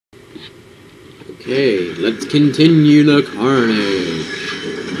Okay, let's continue the carnage.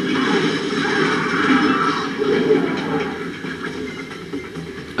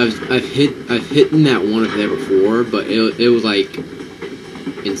 I've hit that one up there before, but it was like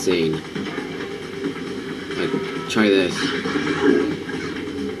insane. Like, try this.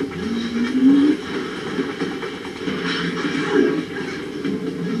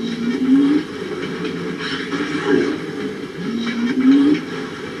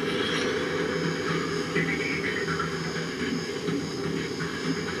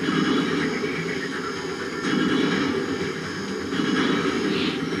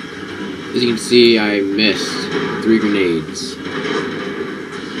 As you can see, I missed 3 grenades.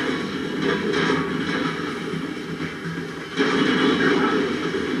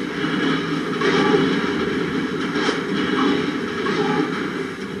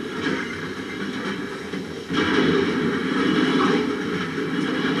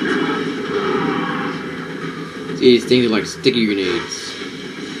 See, these things are like sticky grenades.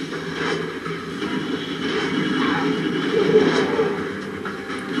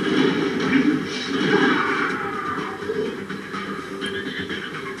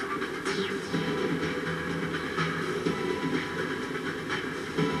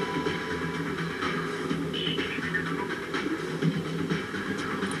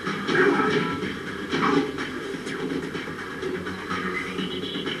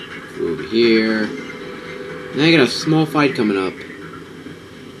 Over here. Now I got a small fight coming up.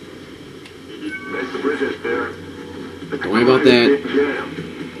 Don't worry about that.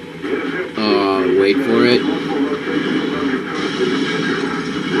 Wait for it.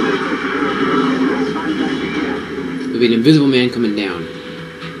 There'll be an invisible man coming down.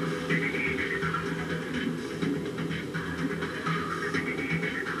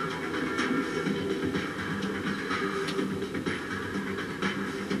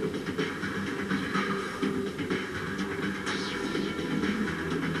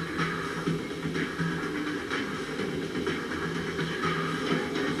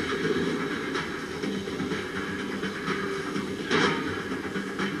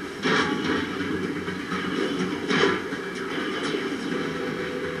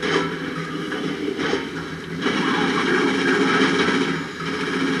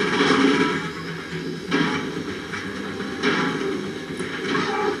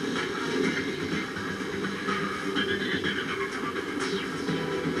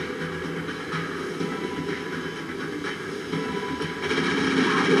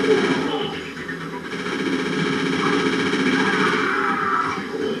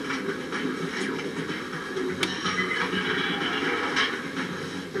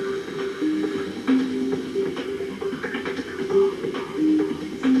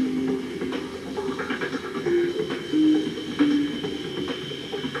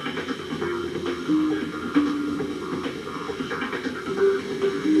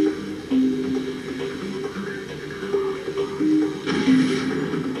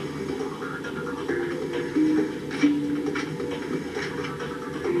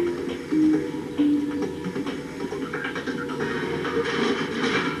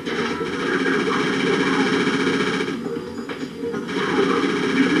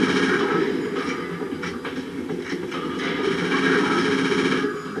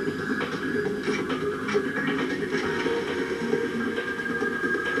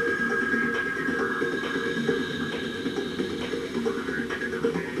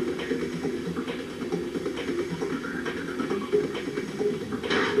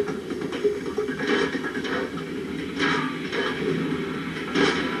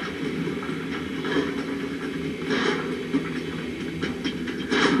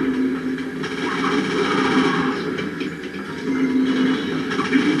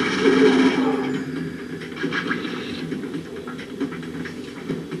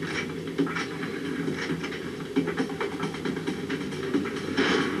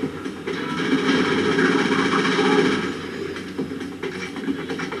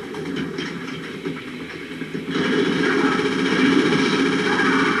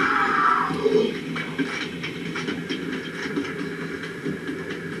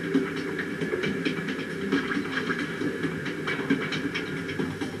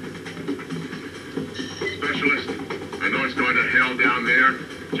 Down there,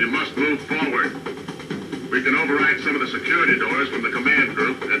 you must move forward. We can override some of the security doors from the command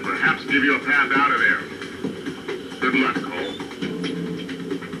group and perhaps give you a path out of there. Good luck, Cole.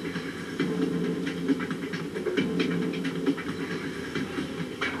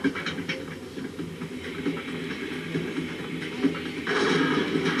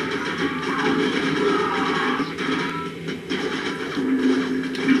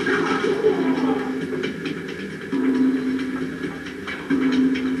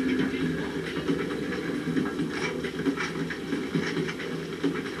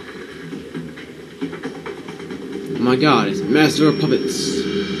 my god, it's Master of Puppets.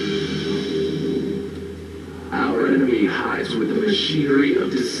 Our enemy hides with the machinery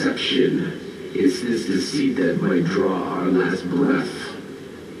of deception. It's this deceit that might draw our last breath.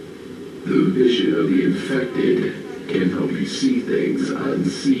 The vision of the infected can help you see things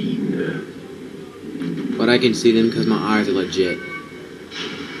unseen. But I can see them because my eyes are legit.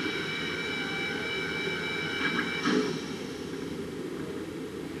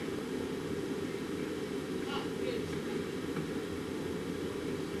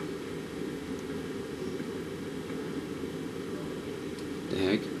 The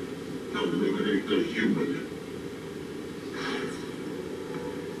heck? Eliminate the human.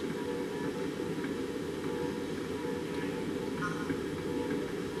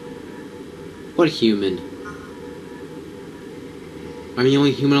 What human? I'm the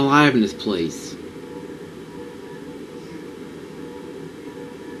only human alive in this place.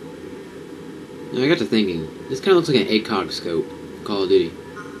 Now I got to thinking, this kind of looks like an ACOG scope for Call of Duty.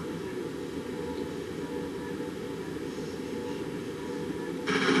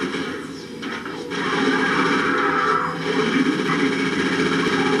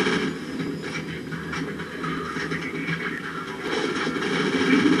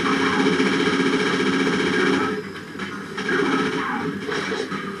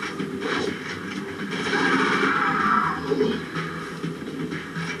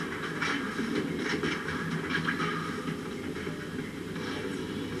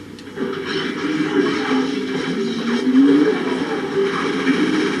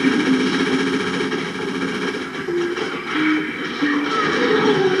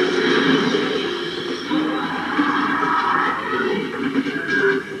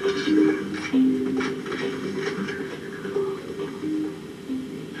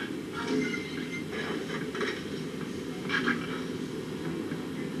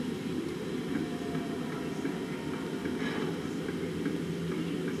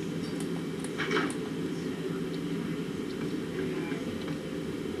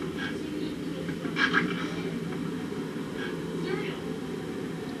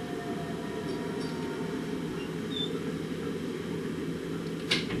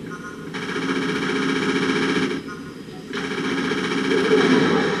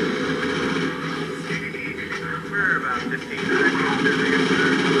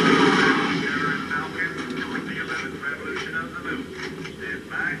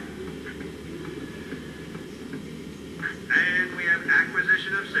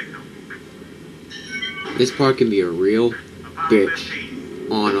 This part can be a real bitch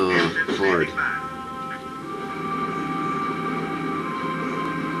on hard.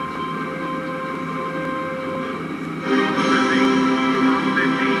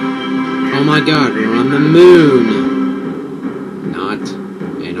 Oh my god, we're on the moon! Not.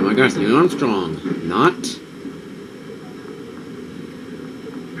 And oh my gosh, Neil Armstrong. Not.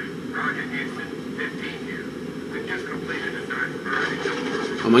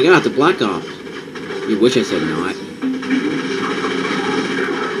 Oh my god, it's a Black Ops. You wish I said not.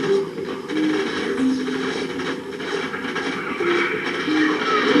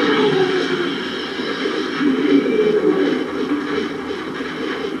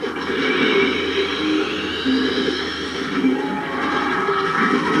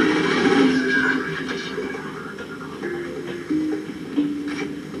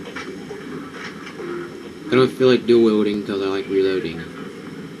 I don't feel like dual wielding because I like reloading.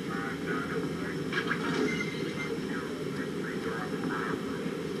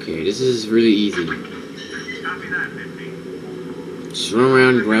 Okay, this is really easy. Just run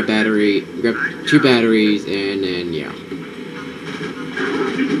around, grab 2 batteries, and then yeah.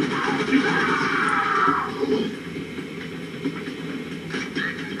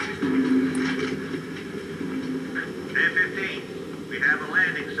 A-15, we have a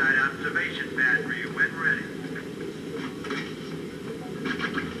landing site observation pad for you when ready.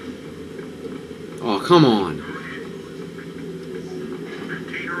 Oh, come on.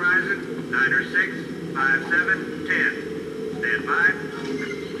 T-Horizon, 906, 5710. Stand by.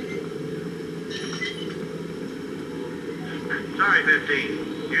 Sorry,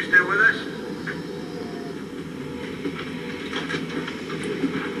 15. You still with us?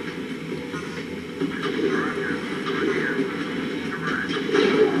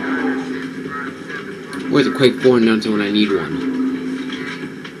 Where's the Quake 4 announcer when I need one?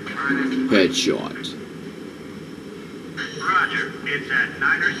 Headshot. Roger. It's at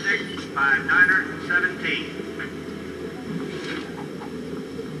 906,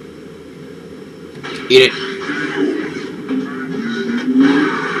 5917. Eat it.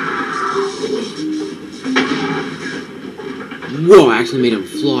 Whoa, I actually made him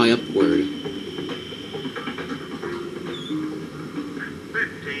fly upward.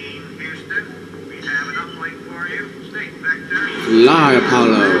 Fly,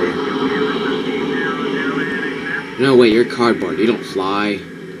 Apollo. No, wait, you're cardboard. You don't fly.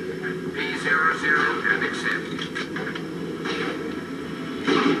 P00 and accept.